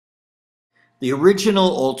The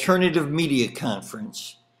original Alternative Media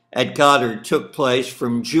Conference at Goddard took place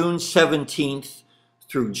from June 17th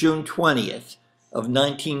through June 20th of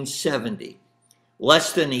 1970,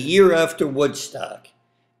 less than a year after Woodstock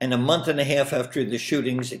and a month and a half after the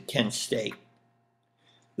shootings at Kent State.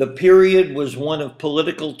 The period was one of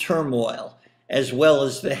political turmoil, as well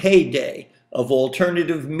as the heyday of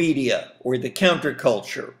alternative media, or the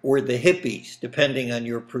counterculture, or the hippies, depending on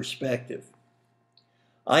your perspective.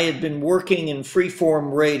 I had been working in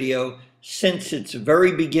freeform radio since its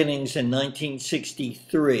very beginnings in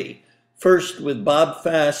 1963, first with Bob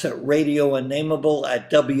Fass at Radio Unnameable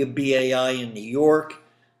at WBAI in New York,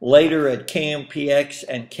 later at KMPX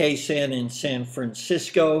and KSAN in San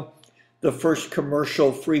Francisco, the first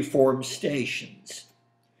commercial freeform stations.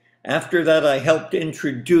 After that, I helped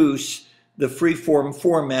introduce the freeform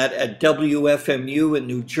format at WFMU in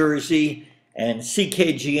New Jersey and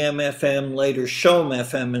CKGM-FM, later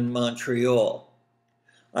Shom-FM in Montreal.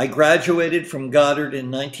 I graduated from Goddard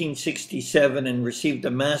in 1967 and received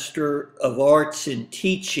a Master of Arts in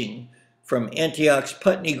Teaching from Antioch's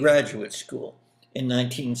Putney Graduate School in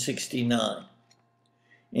 1969.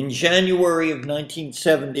 In January of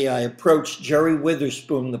 1970, I approached Jerry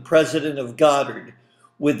Witherspoon, the president of Goddard,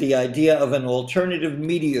 with the idea of an alternative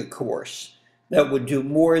media course that would do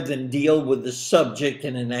more than deal with the subject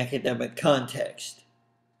in an academic context.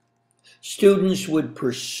 Students would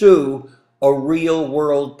pursue a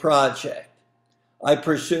real-world project. I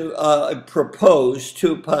proposed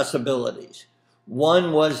two possibilities.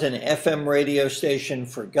 One was an FM radio station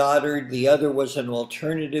for Goddard. The other was an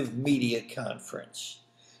alternative media conference.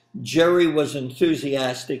 Jerry was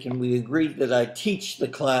enthusiastic, and we agreed that I teach the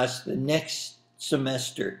class the next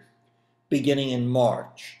semester, beginning in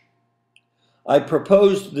March. I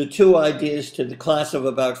proposed the two ideas to the class of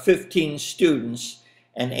about 15 students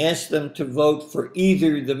and asked them to vote for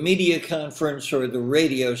either the media conference or the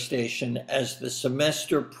radio station as the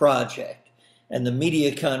semester project, and the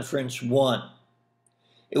media conference won.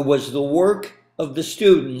 It was the work of the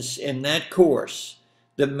students in that course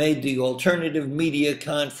that made the Alternative Media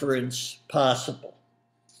Conference possible.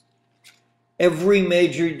 Every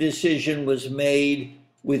major decision was made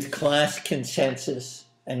with class consensus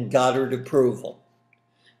and Goddard approval.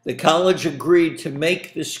 The college agreed to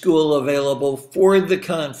make the school available for the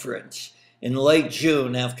conference in late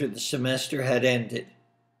June after the semester had ended.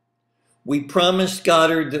 We promised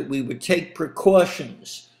Goddard that we would take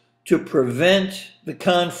precautions to prevent the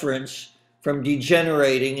conference from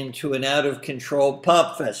degenerating into an out-of-control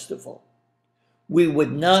pop festival. We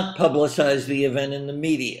would not publicize the event in the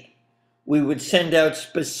media. We would send out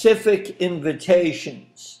specific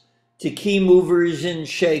invitations to key movers and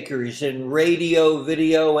shakers in radio,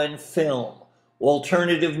 video, and film,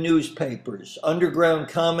 alternative newspapers, underground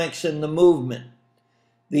comics, and the movement,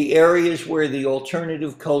 the areas where the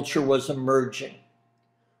alternative culture was emerging.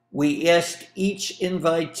 We asked each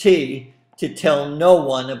invitee to tell no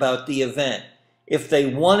one about the event. If they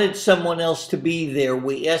wanted someone else to be there,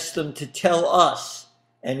 we asked them to tell us,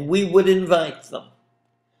 and we would invite them.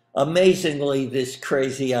 Amazingly, this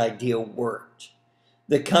crazy idea worked.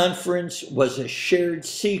 The conference was a shared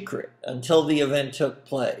secret until the event took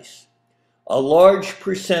place. A large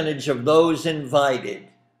percentage of those invited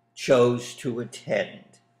chose to attend.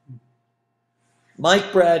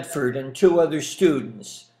 Mike Bradford and two other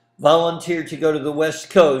students volunteered to go to the West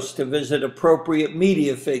Coast to visit appropriate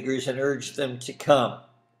media figures and urged them to come.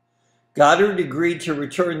 Goddard agreed to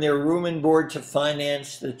return their room and board to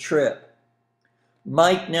finance the trip.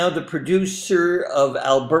 Mike, now the producer of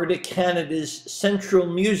Alberta, Canada's Central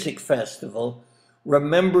Music Festival,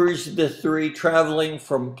 remembers the three traveling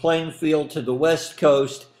from Plainfield to the West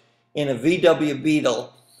Coast in a VW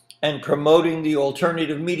Beetle and promoting the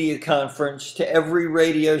Alternative Media Conference to every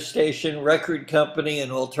radio station, record company,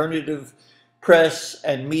 and alternative press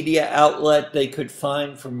and media outlet they could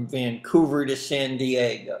find from Vancouver to San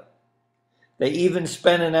Diego. They even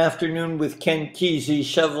spent an afternoon with Ken Kesey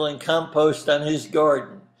shoveling compost on his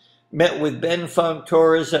garden, met with Ben Funk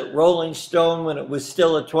Torres at Rolling Stone when it was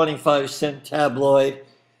still a 25-cent tabloid,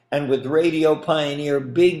 and with radio pioneer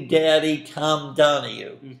Big Daddy Tom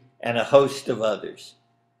Donahue and a host of others.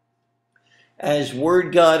 As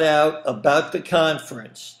word got out about the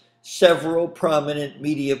conference, several prominent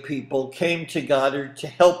media people came to Goddard to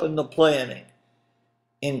help in the planning,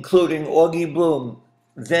 including Augie Bloom,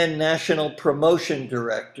 then National Promotion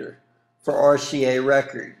Director for RCA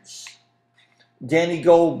Records, Danny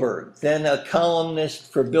Goldberg, then a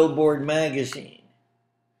columnist for Billboard magazine,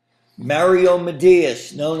 Mario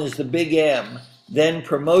Medias, known as the Big M, then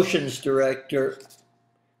promotions director,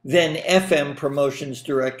 then FM promotions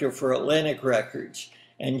director for Atlantic Records,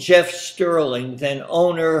 and Jeff Sterling, then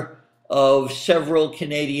owner of several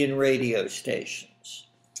Canadian radio stations.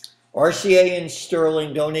 RCA and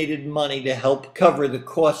Sterling donated money to help cover the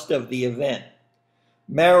cost of the event.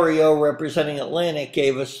 Mario, representing Atlantic,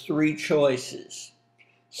 gave us three choices: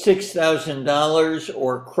 $6,000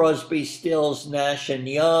 or Crosby, Stills, Nash &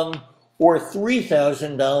 Young, or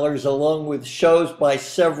 $3,000 along with shows by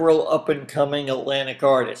several up-and-coming Atlantic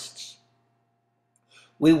artists.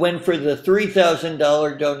 We went for the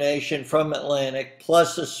 $3,000 donation from Atlantic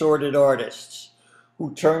plus assorted artists,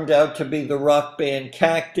 who turned out to be the rock band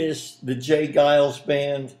Cactus, the Jay Giles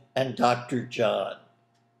Band, and Dr. John.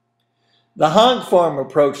 The Hog Farm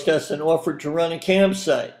approached us and offered to run a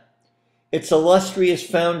campsite. Its illustrious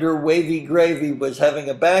founder, Wavy Gravy, was having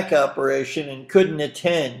a back operation and couldn't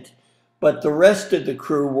attend, but the rest of the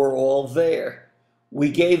crew were all there. We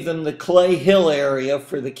gave them the Clay Hill area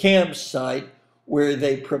for the campsite, where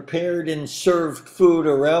they prepared and served food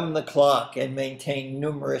around the clock and maintained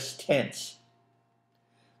numerous tents.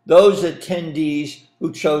 Those attendees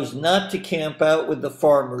who chose not to camp out with the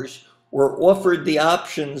farmers were offered the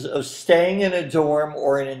options of staying in a dorm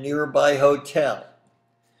or in a nearby hotel.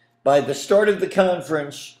 By the start of the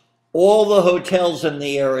conference, all the hotels in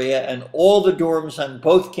the area and all the dorms on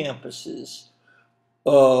both campuses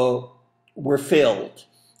were filled,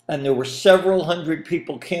 and there were several hundred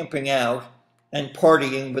people camping out and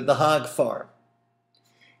partying with the Hog Farm.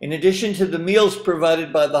 In addition to the meals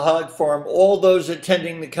provided by the Hog Farm, all those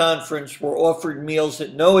attending the conference were offered meals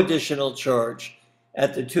at no additional charge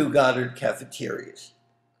at the two Goddard cafeterias.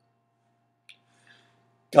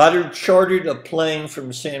 Goddard chartered a plane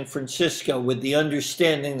from San Francisco with the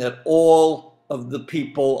understanding that all of the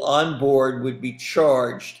people on board would be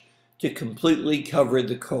charged to completely cover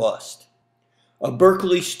the cost. A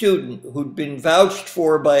Berkeley student who'd been vouched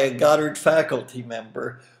for by a Goddard faculty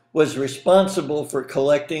member was responsible for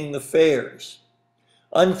collecting the fares.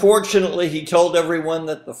 Unfortunately, he told everyone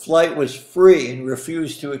that the flight was free and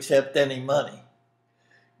refused to accept any money.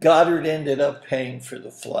 Goddard ended up paying for the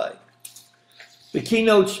flight. The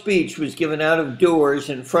keynote speech was given out of doors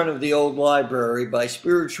in front of the old library by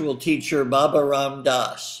spiritual teacher Baba Ram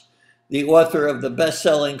Das, the author of the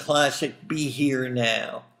best-selling classic Be Here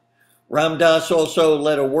Now. Ram Das also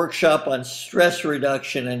led a workshop on stress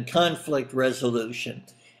reduction and conflict resolution,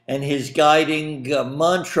 and his guiding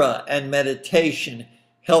mantra and meditation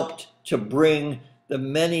helped to bring the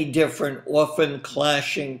many different, often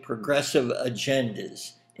clashing progressive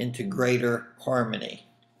agendas into greater harmony.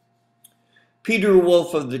 Peter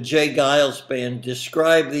Wolf of the Jay Giles Band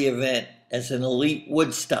described the event as an elite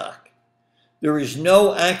Woodstock. There is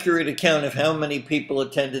no accurate account of how many people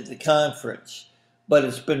attended the conference, but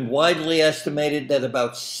it's been widely estimated that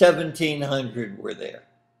about 1,700 were there.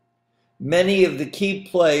 Many of the key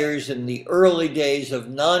players in the early days of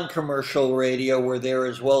non-commercial radio were there,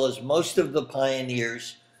 as well as most of the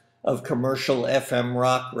pioneers of commercial FM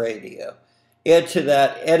rock radio. Add to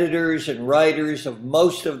that editors and writers of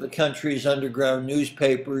most of the country's underground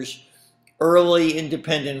newspapers, early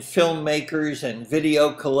independent filmmakers and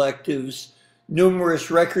video collectives,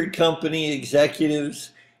 numerous record company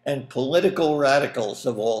executives, and political radicals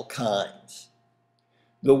of all kinds.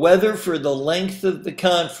 The weather for the length of the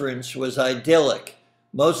conference was idyllic,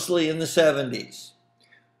 mostly in the 70s.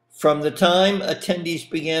 From the time attendees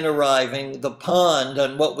began arriving, the pond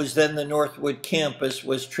on what was then the Northwood campus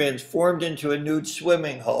was transformed into a nude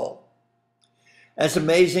swimming hole. As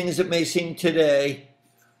amazing as it may seem today,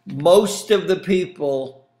 most of the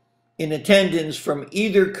people in attendance from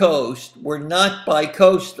either coast were not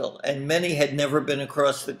bi-coastal, and many had never been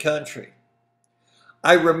across the country.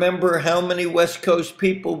 I remember how many West Coast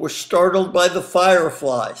people were startled by the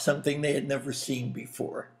firefly, something they had never seen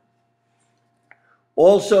before.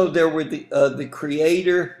 Also, there were the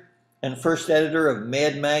creator and first editor of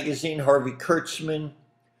Mad Magazine, Harvey Kurtzman,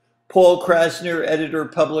 Paul Krasner,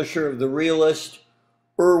 editor-publisher of The Realist,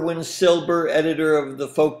 Irwin Silber, editor of the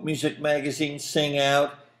folk music magazine Sing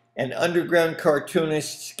Out, and underground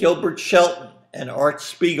cartoonists Gilbert Shelton and Art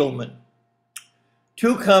Spiegelman.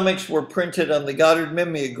 2 comics were printed on the Goddard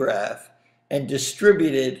mimeograph and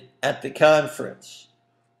distributed at the conference.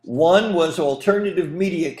 One was Alternative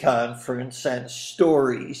Media Conference and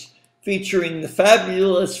Stories, featuring the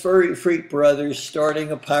fabulous furry Freek Brothers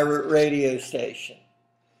starting a pirate radio station.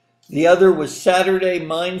 The other was Saturday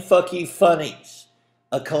Mindfucky Funnies,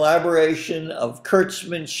 a collaboration of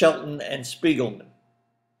Kurtzman, Shelton, and Spiegelman.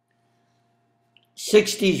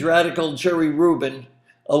 60s radical Jerry Rubin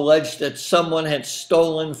alleged that someone had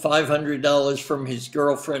stolen $500 from his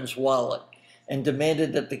girlfriend's wallet and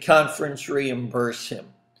demanded that the conference reimburse him.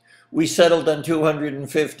 We settled on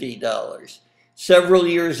 $250. Several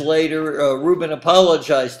years later, Rubin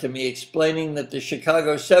apologized to me, explaining that the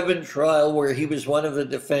Chicago 7 trial, where he was one of the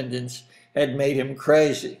defendants, had made him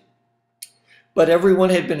crazy. But everyone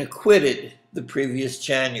had been acquitted the previous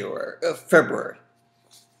February.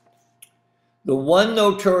 The one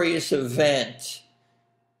notorious event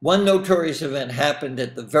happened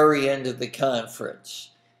at the very end of the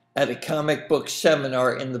conference, at a comic book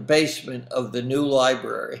seminar in the basement of the new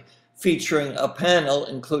library, featuring a panel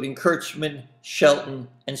including Kurtzman, Shelton,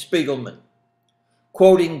 and Spiegelman.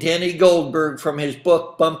 Quoting Danny Goldberg from his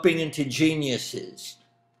book, Bumping into Geniuses,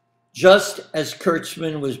 just as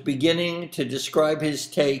Kurtzman was beginning to describe his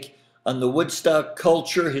take on the Woodstock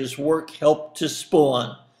culture his work helped to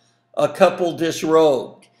spawn, a couple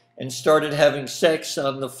disrobed and started having sex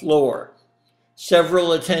on the floor. Several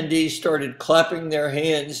attendees started clapping their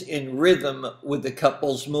hands in rhythm with the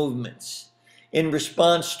couple's movements. In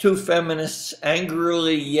response, two feminists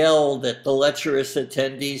angrily yelled at the lecherous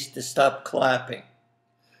attendees to stop clapping.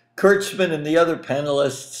 Kurtzman and the other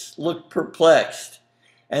panelists looked perplexed,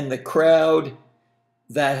 and the crowd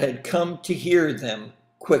that had come to hear them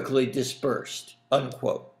quickly dispersed,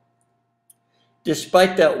 unquote.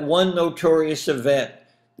 Despite that one notorious event,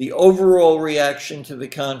 the overall reaction to the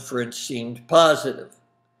conference seemed positive.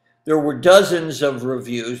 There were dozens of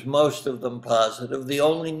reviews, most of them positive. The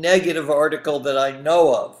only negative article that I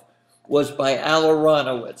know of was by Al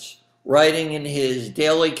Aronowitz, writing in his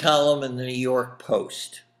daily column in the New York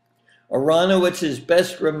Post. Aronowitz is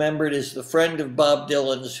best remembered as the friend of Bob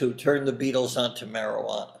Dylan's who turned the Beatles onto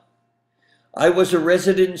marijuana. I was a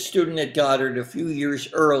resident student at Goddard a few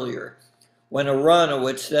years earlier when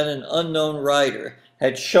Aronowitz, then an unknown writer,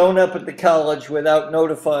 had shown up at the college without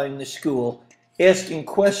notifying the school, asking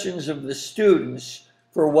questions of the students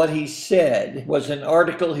for what he said was an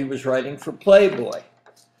article he was writing for Playboy.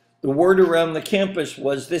 The word around the campus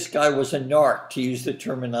was this guy was a narc, to use the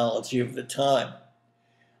terminology of the time.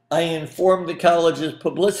 I informed the college's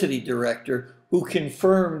publicity director, who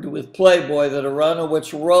confirmed with Playboy that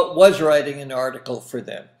Aronowitz was writing an article for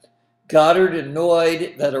them. Goddard,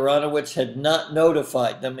 annoyed that Aronowitz had not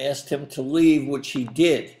notified them, asked him to leave, which he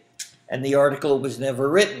did, and the article was never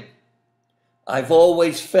written. I've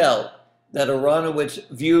always felt that Aronowitz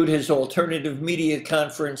viewed his alternative media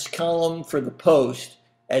conference column for the Post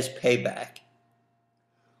as payback.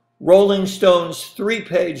 Rolling Stone's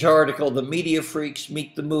three-page article, The Media Freaks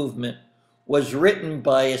Meet the Movement, was written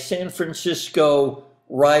by a San Francisco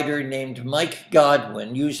writer named Mike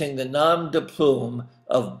Godwin using the nom de plume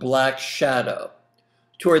of Black Shadow.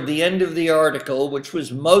 Toward the end of the article, which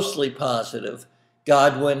was mostly positive,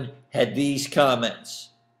 Godwin had these comments.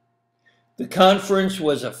 The conference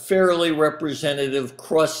was a fairly representative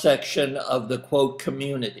cross-section of the, quote,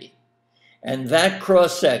 community, and that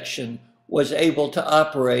cross-section was able to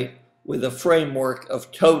operate with a framework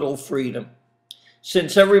of total freedom.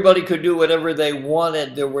 Since everybody could do whatever they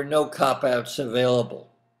wanted, there were no cop-outs available.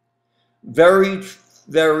 Very,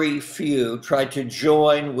 very few tried to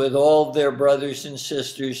join with all their brothers and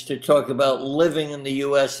sisters to talk about living in the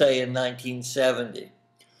USA in 1970.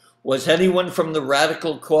 Was anyone from the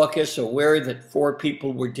Radical Caucus aware that 4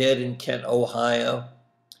 people were dead in Kent, Ohio?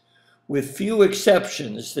 With few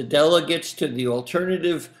exceptions, the delegates to the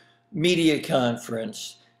Alternative Media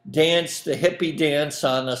Conference danced the hippie dance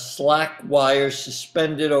on a slack wire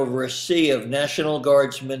suspended over a sea of National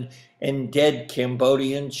Guardsmen and dead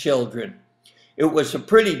Cambodian children. It was a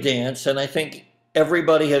pretty dance, and I think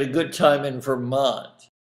everybody had a good time in Vermont.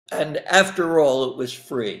 And after all, it was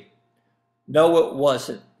free. No, it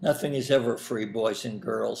wasn't. Nothing is ever free, boys and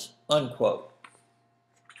girls, unquote.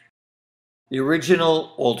 The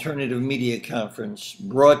original Alternative Media Conference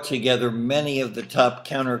brought together many of the top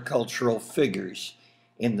countercultural figures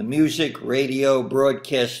in the music, radio,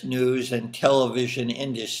 broadcast news, and television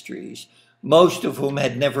industries, most of whom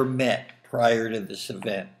had never met prior to this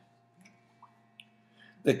event.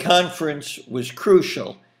 The conference was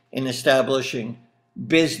crucial in establishing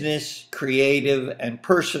business, creative, and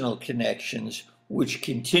personal connections, which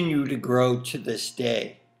continue to grow to this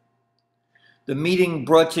day. The meeting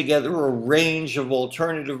brought together a range of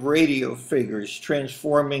alternative radio figures,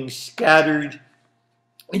 transforming scattered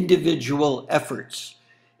individual efforts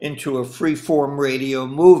into a free-form radio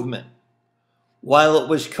movement. While it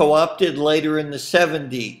was co-opted later in the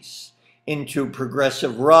 70s into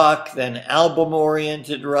progressive rock, then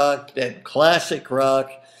album-oriented rock, then classic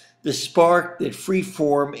rock, the spark that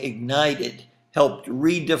free-form ignited helped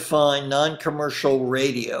redefine non-commercial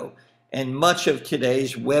radio and much of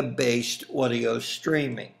today's web-based audio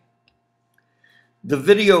streaming. The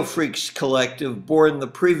Video Freaks Collective, born the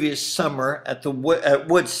previous summer at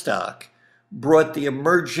Woodstock, brought the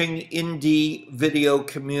emerging indie video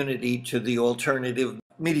community to the Alternative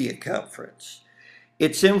Media Conference.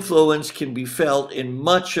 Its influence can be felt in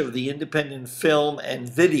much of the independent film and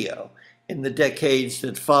video in the decades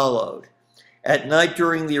that followed. At night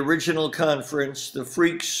during the original conference, the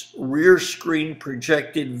Freaks rear screen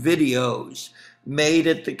projected videos made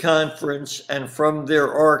at the conference and from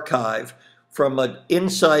their archive from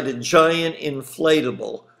inside a giant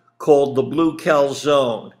inflatable called the Blue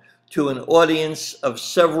Calzone to an audience of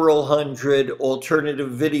several hundred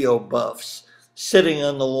alternative video buffs sitting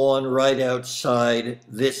on the lawn right outside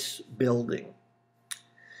this building.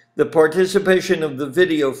 The participation of the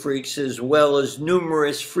video freaks, as well as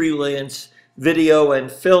numerous freelance video and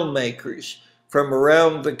filmmakers from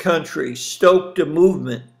around the country, stoked a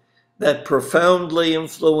movement that profoundly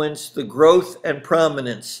influenced the growth and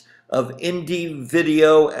prominence of indie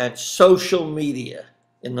video and social media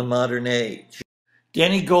in the modern age.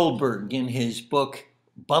 Danny Goldberg, in his book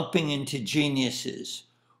Bumping into Geniuses,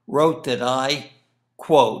 wrote that I,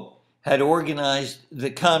 quote, had organized the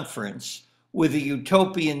conference with a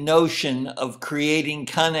utopian notion of creating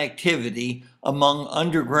connectivity among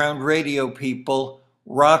underground radio people,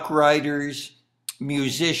 rock writers,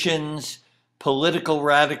 musicians, political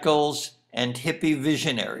radicals, and hippie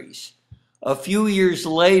visionaries. A few years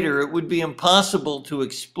later, it would be impossible to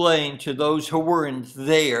explain to those who weren't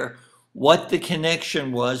there what the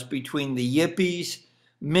connection was between the yippies,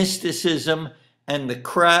 mysticism, and the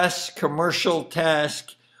crass commercial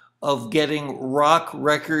task of getting rock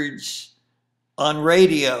records on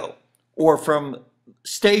radio, or from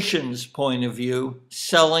stations' point of view,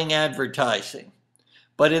 selling advertising.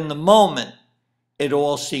 But in the moment, it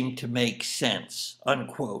all seemed to make sense,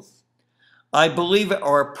 unquote. I believe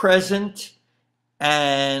our present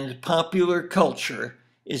and popular culture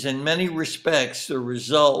is in many respects the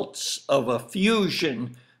results of a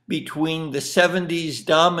fusion between the 70s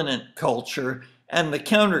dominant culture and the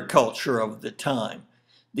counterculture of the time.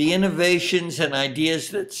 The innovations and ideas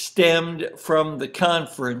that stemmed from the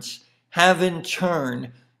conference have in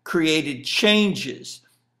turn created changes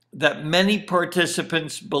that many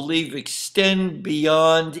participants believe extend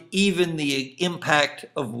beyond even the impact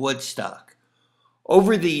of Woodstock.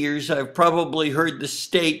 Over the years, I've probably heard the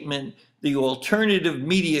statement, "The Alternative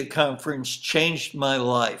Media Conference changed my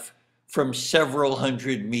life," from several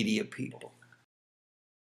hundred media people.